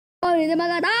Oh, hindi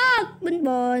magatak!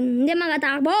 Bonbon! Hindi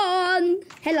magatak, Bon!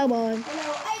 Hello, Bon! Hello,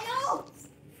 I know!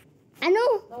 Ano?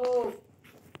 No.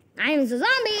 I'm so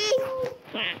zombie!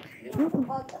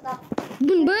 Pag-atak.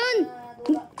 Bonbon!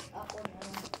 Dula. Ako na.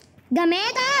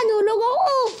 Gameta! Nulog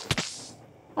ako!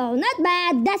 Oh, not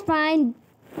bad. That's fine.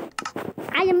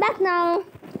 I am back now.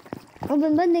 Oh,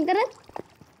 Bonbon, din ka rin?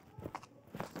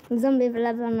 Zombie pala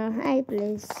pa na. Hi,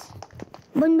 please.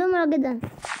 Bonbon, malagad ah.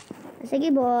 Sige,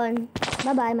 Bon.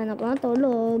 Bye-bye, man ako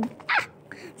natulog. Ah!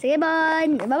 Sige,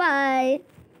 Bon. Bye-bye.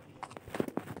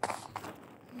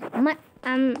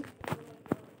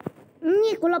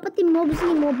 Hindi, wala pa team mobs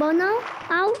ni Moba na.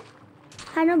 Aw?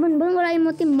 Ano, Bonbon, wala yung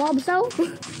mo team mobs, aw?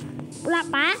 Wala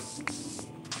pa?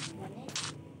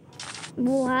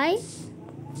 Buhay?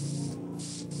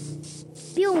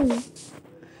 Pyong!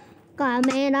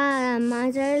 Camera,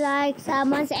 monster like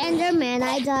someone's enderman.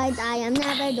 I died. I am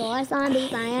never do a zombie.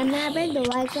 I am never do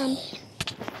like some.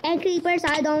 And creepers,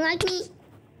 I don't like me.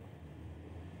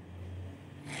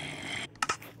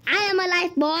 I am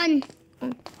alive, Bon.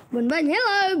 Bonbon,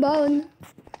 hello, Bon.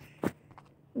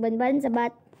 Bonbon,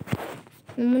 sabat.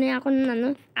 Muna ako ng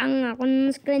ano, ang akong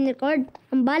screen record.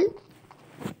 Ang bal.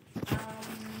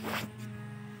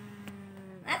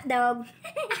 Hotdog.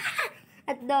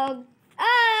 Hotdog.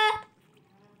 Ah!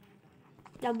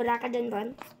 Labra ka dun,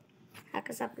 Bon.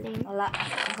 Hakasapling. Wala.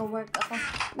 Nag-work ako.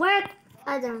 Work!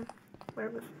 Adam.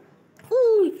 Work.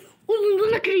 Uy! Uy,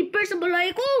 Bonbon, na creeper sa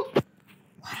balay ko!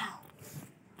 Wow.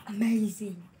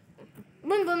 Amazing.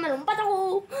 Bonbon, malumpat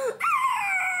ako!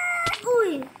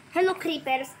 Uy! Hello,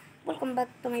 creepers! Welcome back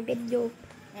to my video.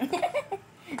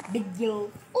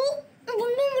 Video. Oh! Ang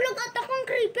Bonbon, wala gata kang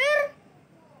creeper!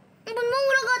 Ang Bonbon,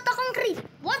 wala gata kang creeper!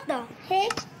 What the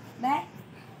heck? Ba?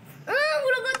 Ah!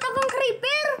 Wala gata kang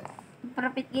creeper!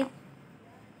 Parapit git.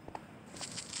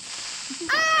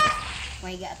 Ah!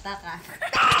 May gata ka.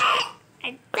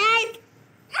 I died!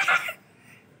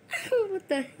 What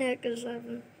the heck is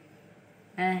happening?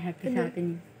 Happy sa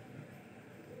atin.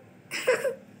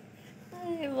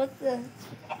 What the?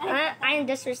 I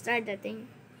just restart the thing.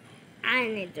 I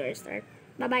need to restart.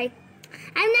 Bye bye.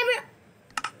 I'm never.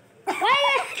 Why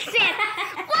you exit?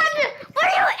 What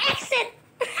do you exit?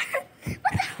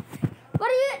 What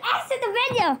do you exit the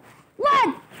video? What?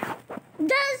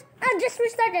 Just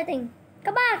restart the thing.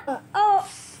 Come back. Oh,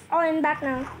 I'm back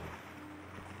now.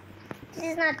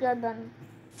 This is not good one.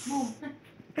 Boom.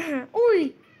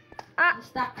 Uy.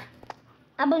 Stuck.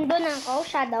 Abundon ako,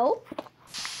 shadow.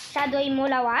 Shadow mo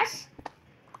lawas.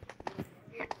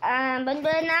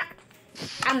 Abundon na.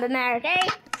 I'm okay.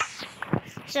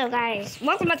 So guys,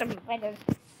 welcome back to my video.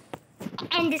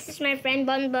 And this is my friend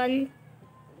Bonbon.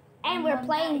 And we're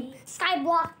playing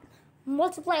Skyblock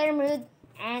multiplayer mode.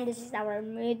 And this is our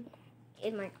mood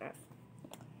in Minecraft.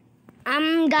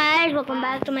 Guys, welcome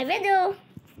back to my video.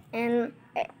 And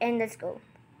let's go.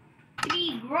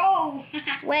 Tree grow.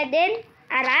 Wedin,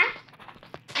 ara,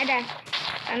 ada,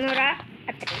 anura,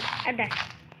 ada.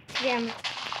 Sige,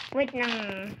 wait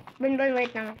ng, Bonbon, wait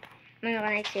ng,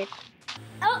 exit.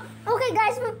 Oh, okay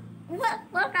guys,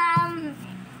 welcome.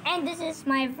 And this is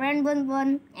my friend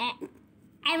Bonbon.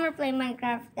 And we're playing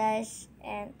Minecraft, guys.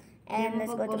 And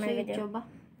let's go to my video.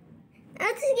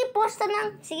 Sige, posta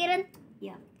nang. Sige rin.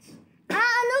 Yeah.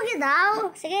 Ano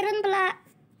gidaw? Sige rin pala.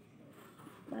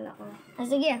 Wala ko.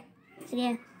 Sige.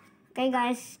 Sige. Okay,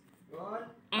 guys.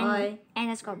 And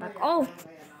let's go back. Oh.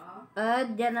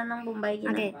 Diyan na ng Bombay.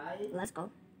 Okay, let's go.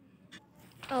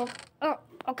 Oh,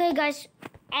 okay, guys.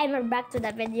 And we're back to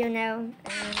the video now.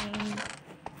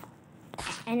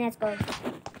 And let's go.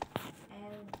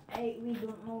 And we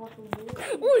don't know what to do.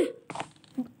 Uy!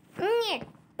 Ngit!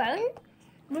 Paun?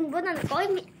 Bonbon na ko.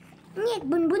 Ngit!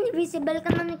 Bonbon, invisible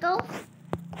ka naman ikaw.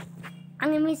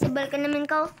 Ang invisible ka naman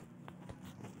ikaw.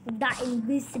 The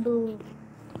invisible.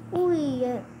 Uy!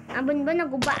 Ang Bonbon,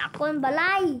 naguba ako ng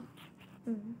balay.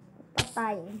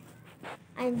 Patay.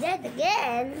 I'm dead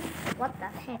again. What the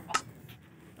heck?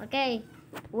 Okay,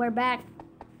 we're back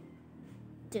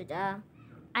to the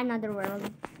another world.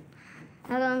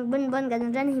 Hanggang Bonbon, ganun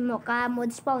dyan, himo ka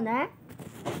mod spawn, ha?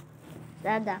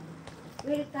 Dada.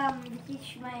 Welcome, this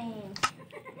is my...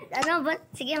 Ano ba?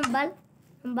 Sige, hambal.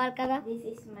 Hambal ka na. This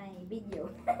is my video.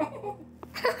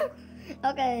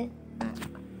 Okay.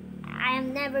 I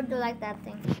am never do like that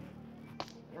thing.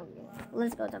 Okay.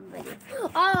 Let's go to the video.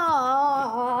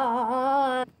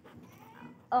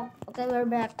 Oh, okay, we're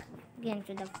back again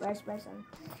to the first person.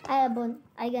 I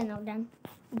know them.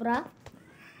 Bruh.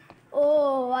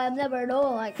 Oh, I've never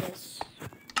done like this.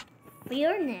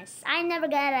 Pureness. I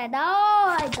never get it.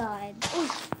 Oh, I died.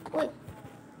 Uy.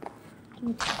 I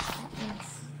need to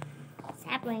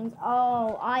saplings.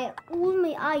 Oh,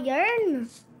 my iron.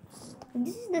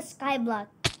 This is the sky block.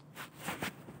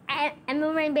 I'm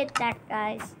moving a bit dark,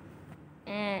 guys.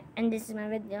 And this is my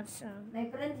video, so. My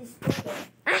friend is stupid.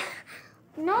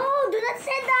 No, do not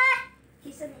say that.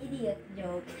 He's an idiot.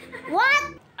 Joke. What?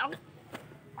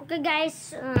 Okay,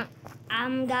 guys.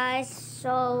 Guys.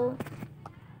 So,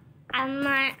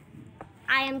 I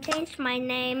am changed my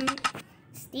name,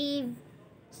 Steve.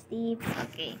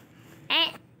 Okay.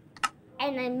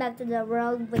 And I'm back to the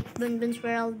world with Bonbon's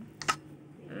world.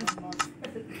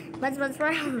 Bonbon's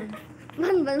world.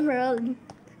 Bonbon's world.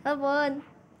 Oh, Bon.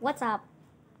 What's up,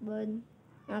 Bon?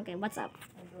 Okay, what's up?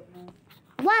 I don't know.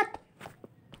 What?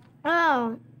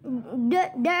 Oh,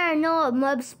 there are no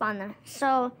mob spawner.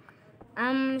 So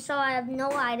I have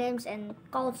no items and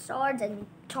cold swords and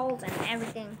tools and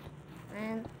everything.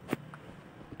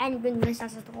 And bring my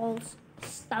tools,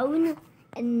 stone,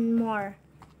 and more.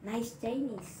 Nice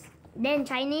Chinese. Then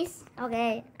Chinese?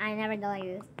 Okay, I never do like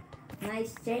this.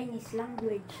 Nice Chinese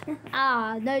language.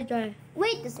 There's a...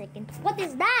 Wait a second. What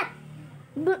is that?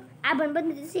 But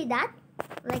did you see that?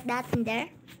 Like that in there?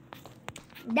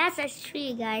 That's a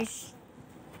tree, guys.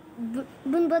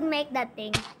 Bun make that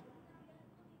thing.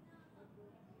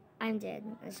 I'm dead.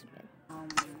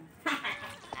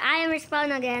 I am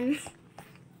respawn again.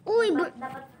 Uy,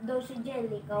 Dapat daw si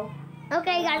Jelly ko.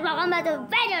 okay, guys, welcome back to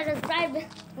video. Subscribe.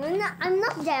 I'm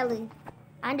not Jelly.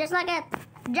 I'm just like it.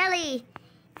 Jelly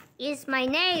is my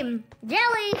name.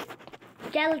 Jelly.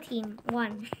 Jelly team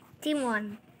 1. Team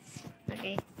 1.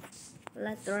 Okay,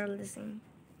 let's roll this thing.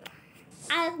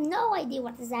 I have no idea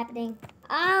what is happening.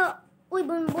 Uy,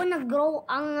 Bonbon, nag-grow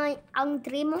ang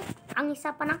tree mo. Ang isa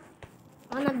pa na.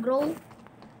 Nag-grow.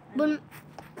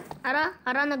 Ara,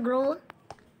 nag-grow.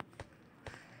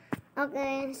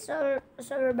 Okay, so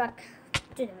we're back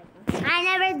to the video. I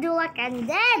never do like I'm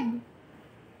dead.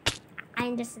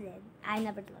 I'm just dead. I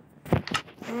never do like that.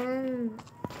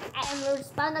 I will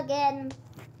respawn again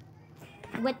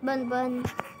with Bonbon.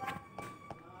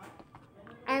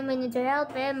 And we need to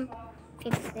help him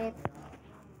fix it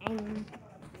and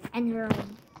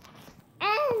run.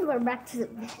 And we're back to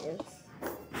the videos.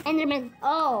 Enderman.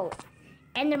 Oh,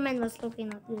 Enderman was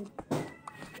looking not good.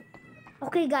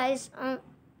 Okay, guys.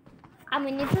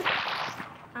 We need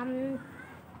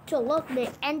to look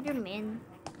the Enderman,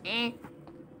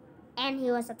 and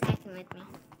he was attacking with me.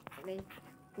 Okay,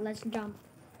 let's jump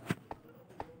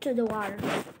to the water.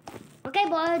 Okay,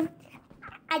 Bon.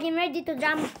 I am ready to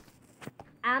jump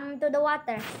to the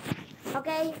water.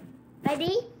 Okay,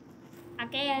 ready?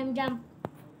 Okay, I'm jump.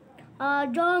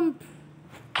 Jump.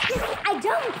 I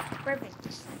jumped. Perfect.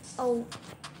 Oh,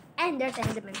 and there's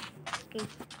Enderman. Okay,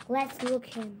 let's look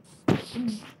him.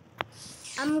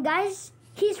 Guys,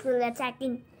 he's really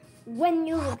attacking. When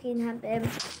you looking at him,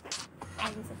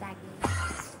 and he's attacking.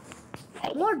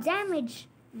 More damage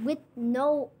with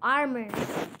no armor.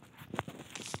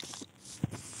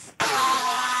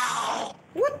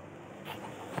 What?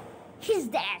 He's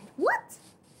dead. What?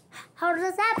 How does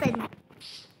this happen?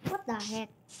 What the heck?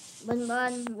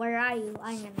 Bonbon, where are you?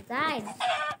 I'm gonna die.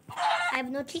 I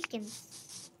have no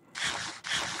chickens.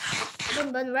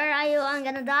 Bonbon, where are you? I'm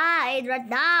gonna die right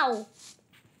now.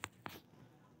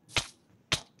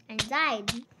 I died.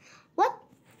 What?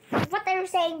 What are you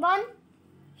saying, Bon?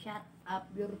 Shut up,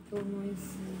 you're too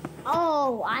noisy.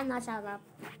 Oh, I'm not shut up.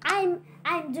 I'm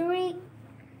doing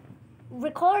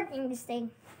recording this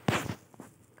thing.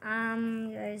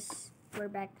 Guys, we're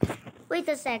back. Wait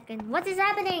a second. What is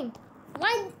happening?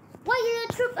 Why did you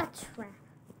trip a trap?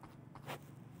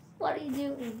 What are you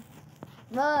doing?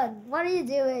 Bon, what are you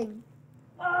doing?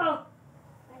 Oh!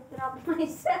 I dropped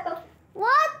myself.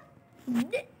 What?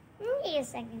 Wait a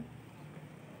second.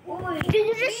 Uy, Did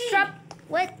you just drop?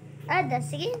 Wait,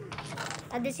 sige.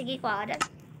 Sige ko agad.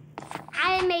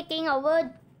 I'm making a wood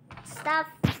stuff.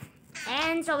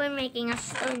 And so we're making a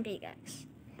stone pickaxe.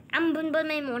 Ang Bonbon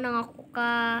may muna ako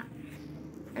ka...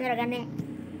 Ano gani?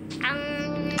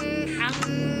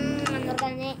 Ano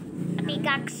gani?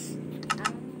 Pickaxe.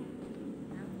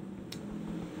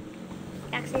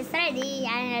 Pickaxe is ready.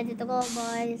 I'm ready to go,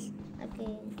 boys.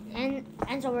 Okay.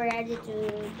 And so we're ready to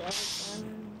get some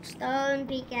stone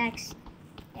pickaxe.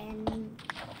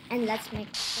 And let's make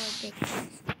sword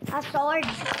pickaxe. A sword?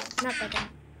 Not like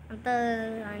that.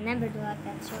 I never do like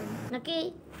that sword.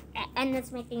 Okay. And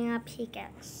let's making a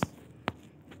pickaxe.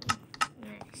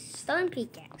 Nice. Stone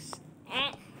pickaxe.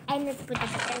 And let's put the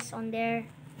pickaxe on there.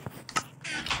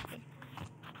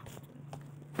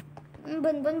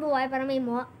 Bonbon buhay para may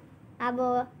mo.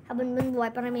 Bonbon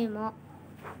buhay para may mo.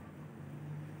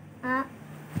 Ha?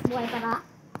 Buhay para?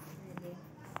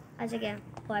 Sige.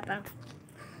 Buhay para.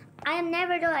 I am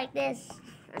never do like this.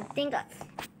 I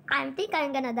think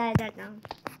I'm gonna die right now.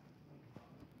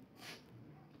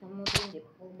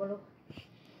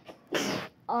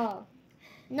 Oh.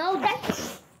 No,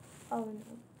 that's... Oh,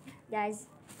 no. Guys.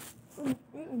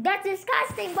 That's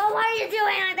disgusting, but why are you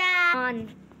doing like that?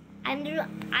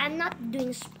 I'm not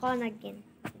doing spawn again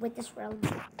with this world.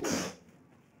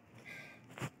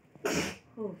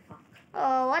 Oh, fuck.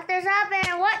 Oh, what is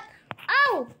happening? What?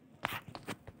 Oh!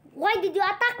 Why did you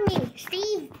attack me,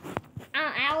 Steve?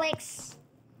 Alex.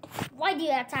 Why do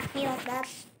you attack me like that?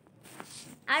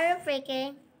 Are you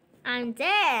freaking? I'm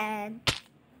dead.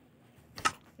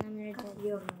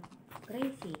 You're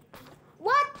crazy.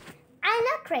 What? I'm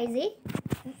not crazy.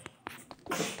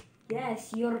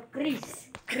 Yes, you're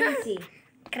crazy. Crazy.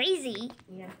 Crazy?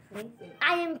 You're crazy.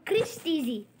 I am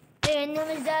crazy.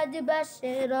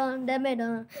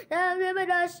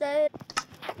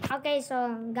 Okay, so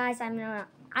guys, I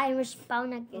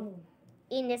respawn again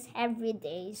in this every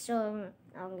day. So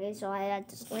okay, so I had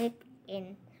to sleep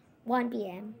in 1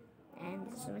 p.m.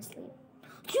 and this is my sleep.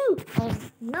 Phew! Oh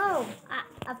no!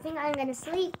 I think I'm gonna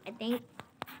sleep. I think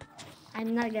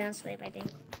I'm not gonna sleep. I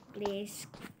think. Please,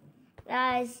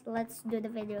 guys, let's do the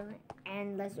video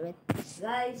and let's do it.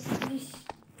 Guys, please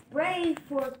pray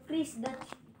for Chris that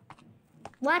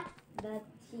What?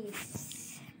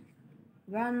 his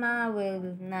grandma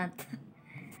will not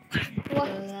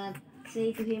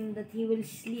say to him that he will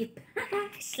sleep.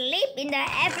 Sleep in the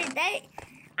every day?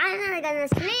 I'm not gonna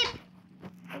sleep.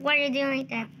 Why are you doing like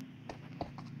that,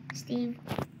 Steve?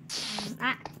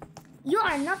 You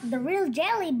are not the real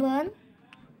jelly, Bun.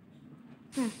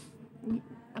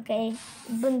 Okay,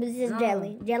 Bun, this is No,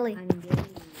 jelly. Jelly. I'm jelly.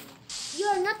 You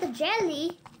are not the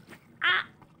jelly.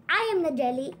 I am the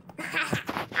jelly.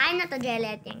 I'm not the jelly,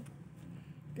 I think.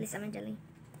 Please, I'm a jelly.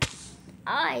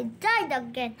 Oh, I died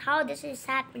again. How this is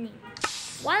happening?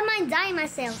 Why am I dying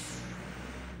myself?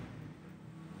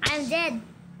 I'm dead.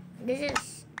 This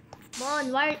is...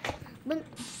 Bon, why... But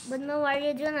why are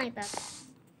you doing like that?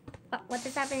 What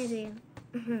is happening to you?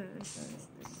 This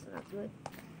is not good.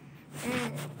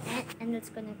 And let's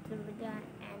connect to the video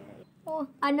and... Oh,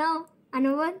 ano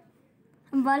what?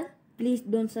 Ambal? Please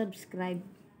don't subscribe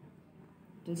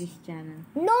to this channel.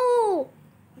 No!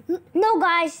 No,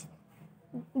 guys.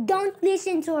 Don't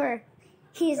listen to her.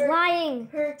 He's lying.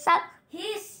 Stop.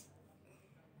 He's...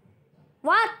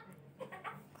 What?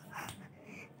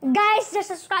 Guys, just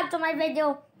subscribe to my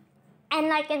video and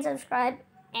like and subscribe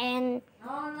and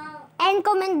and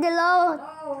comment below.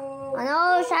 No. Oh,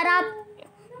 no, shut up.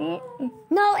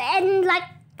 No, and like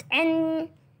and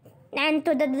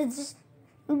to the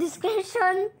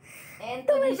description. And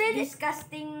To to my this video.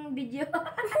 disgusting video. Oh,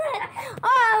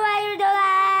 what are you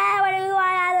doing? What do you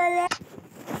want?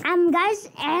 Guys,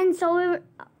 and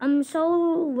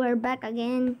so we're back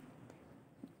again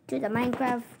to the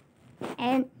Minecraft,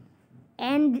 and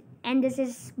this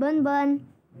is Bun.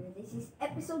 This is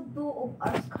episode 2 of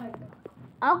our Skype.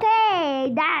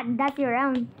 Okay, that's your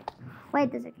round.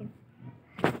 Wait a second.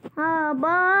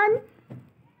 Bun.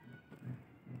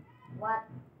 What?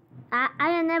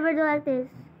 I never do like this.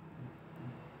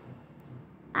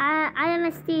 I am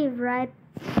a Steve, right?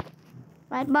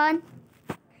 Right, Bun?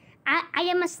 I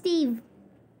am a Steve.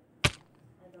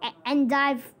 And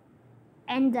dive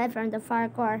from the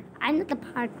parkour. I'm not the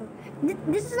parkour.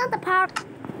 This is not the park.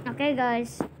 Okay,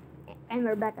 guys, and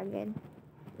we're back again.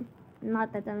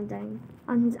 Not that I'm dying.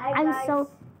 I'm guys. so.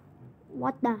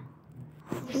 What the?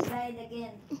 He died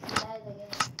again.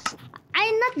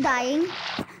 I'm not dying.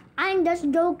 I'm just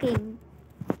joking.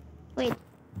 Wait,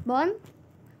 Bon?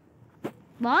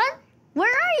 Bon?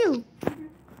 Where are you?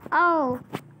 Oh,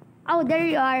 there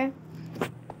you are.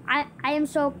 I am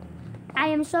so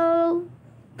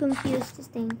confused. This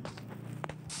thing.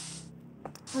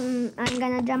 I'm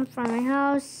gonna jump from my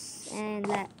house and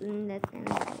I'm not.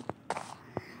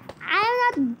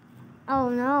 Oh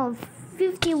no!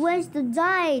 50 ways to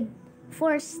die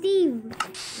for Steve.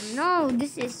 No,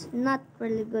 this is not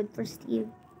really good for Steve.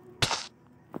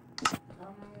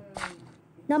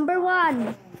 Number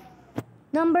one.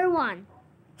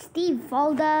 Steve,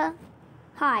 fall the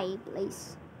high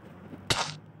place.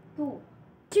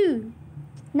 2.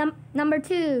 Number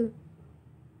 2.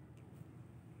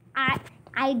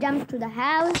 I jumped to the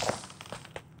house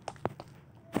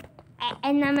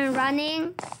and I'm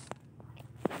running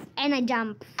and I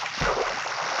jump.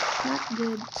 Not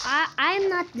good. I'm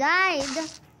not died.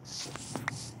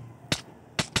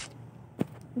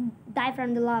 Die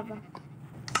from the lava.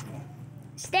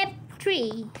 Step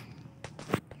 3.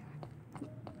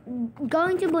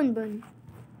 Going to Bun.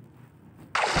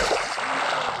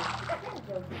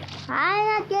 I'm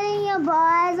not killing you,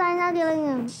 boys. I'm not killing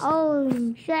you. Oh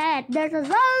shit! There's a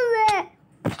zombie.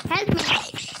 Help me!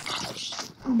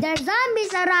 There's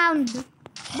zombies around.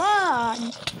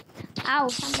 Boy. Ow!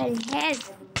 Somebody help! I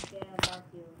don't care about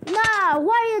you. No!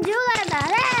 Why you do like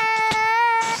that?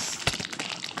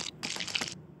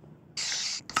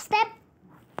 Step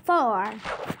 4.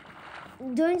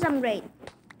 Doing some great.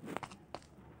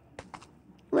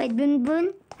 Wait, Boon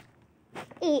Boon.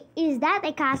 Is that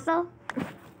a castle?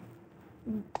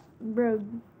 Bro.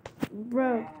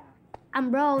 Bro,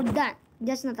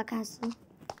 that's not a castle.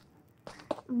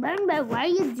 Burn, but why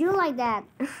you do like that?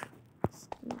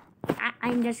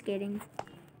 I'm just kidding.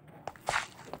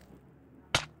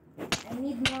 I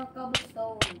need more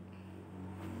cobblestone.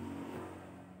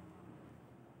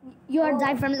 You are Oh.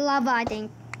 died from the lava, I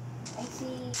think. I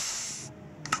see.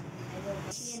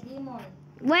 I see a demon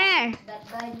Where? that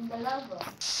died in the lava.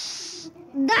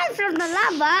 Died from the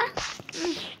lava?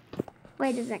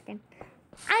 Wait a second.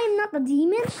 I'm not a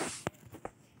demon?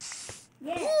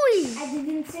 Yes. Uy! I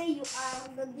didn't say you are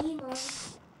the demon.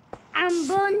 I'm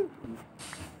born.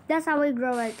 That's how we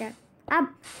grow right there.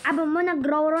 Aba mo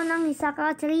nag-grow ron ng isa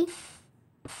ka tree.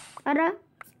 Para?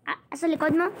 Sa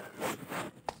likod mo?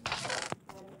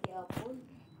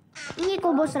 Hindi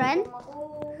ko boss rin.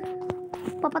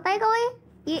 Papatay ka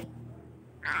eh.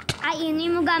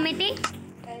 Ini mo gamit eh.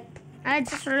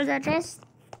 Sa sulo sa chest.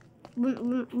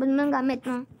 Bun mo gamit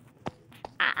mo.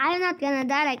 I'm not gonna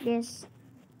die like this.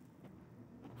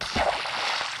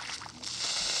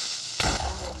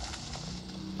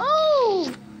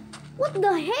 Oh! What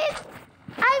the heck?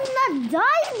 I'm not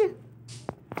died?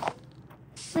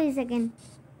 Wait a second.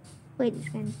 Wait a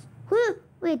second.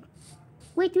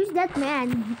 Wait, who's that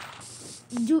man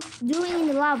doing in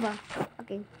the lava?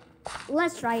 Okay,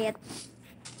 let's try it.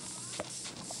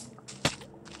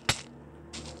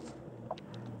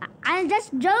 I'm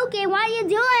just joking. Why are you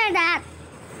doing that?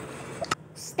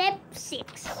 Step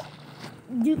 6.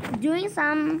 Doing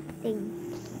something.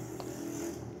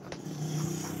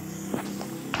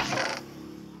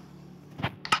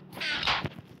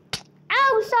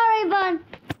 Oh, sorry, Bon.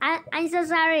 I'm so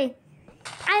sorry.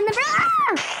 I'm the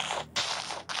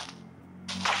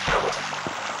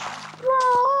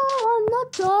Whoa, I'm not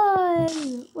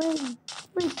done. Wait.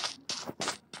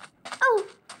 Oh,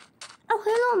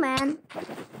 hello, man.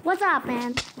 What's up,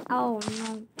 man? Oh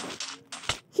no,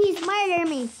 he's murdering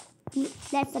me.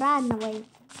 Let's run away.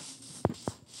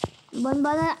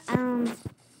 Bonbon,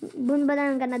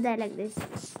 I'm gonna die like this.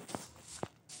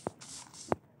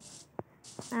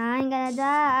 I'm gonna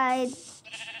die.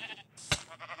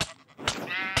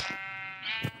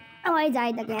 Oh, I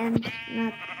died again.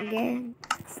 Not again.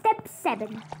 Step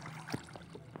 7.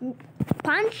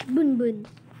 Punch Boon Boon.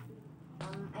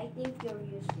 I think you're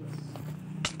useless.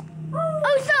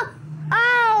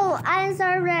 Oh, I'm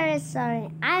so very sorry.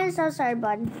 I'm so sorry,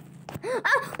 Bud. Boon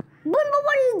Boon,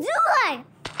 what are you doing?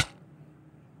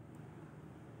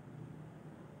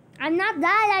 I'm not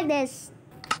dying like this.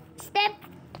 Step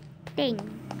thing.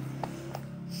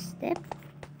 Step.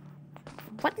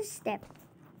 What is step?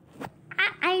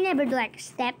 I never do like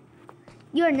step.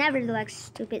 You're never do like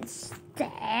stupid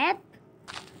step.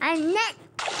 I'm not.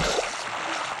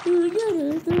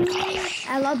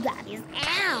 I love that.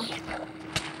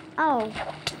 Ow.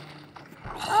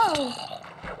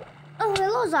 Oh,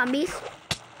 hello, zombies.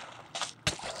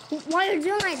 Why are you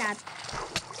doing like that?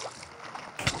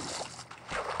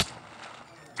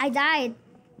 I died.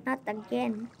 Not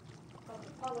again.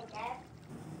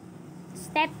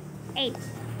 Step 8.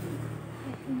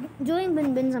 Doing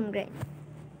Bin some great.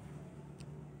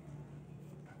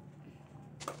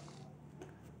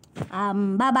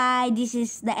 Bye-bye. This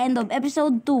is the end of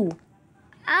episode 2.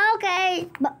 Okay.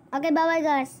 Okay, bye-bye,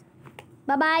 guys.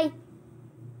 Bye-bye.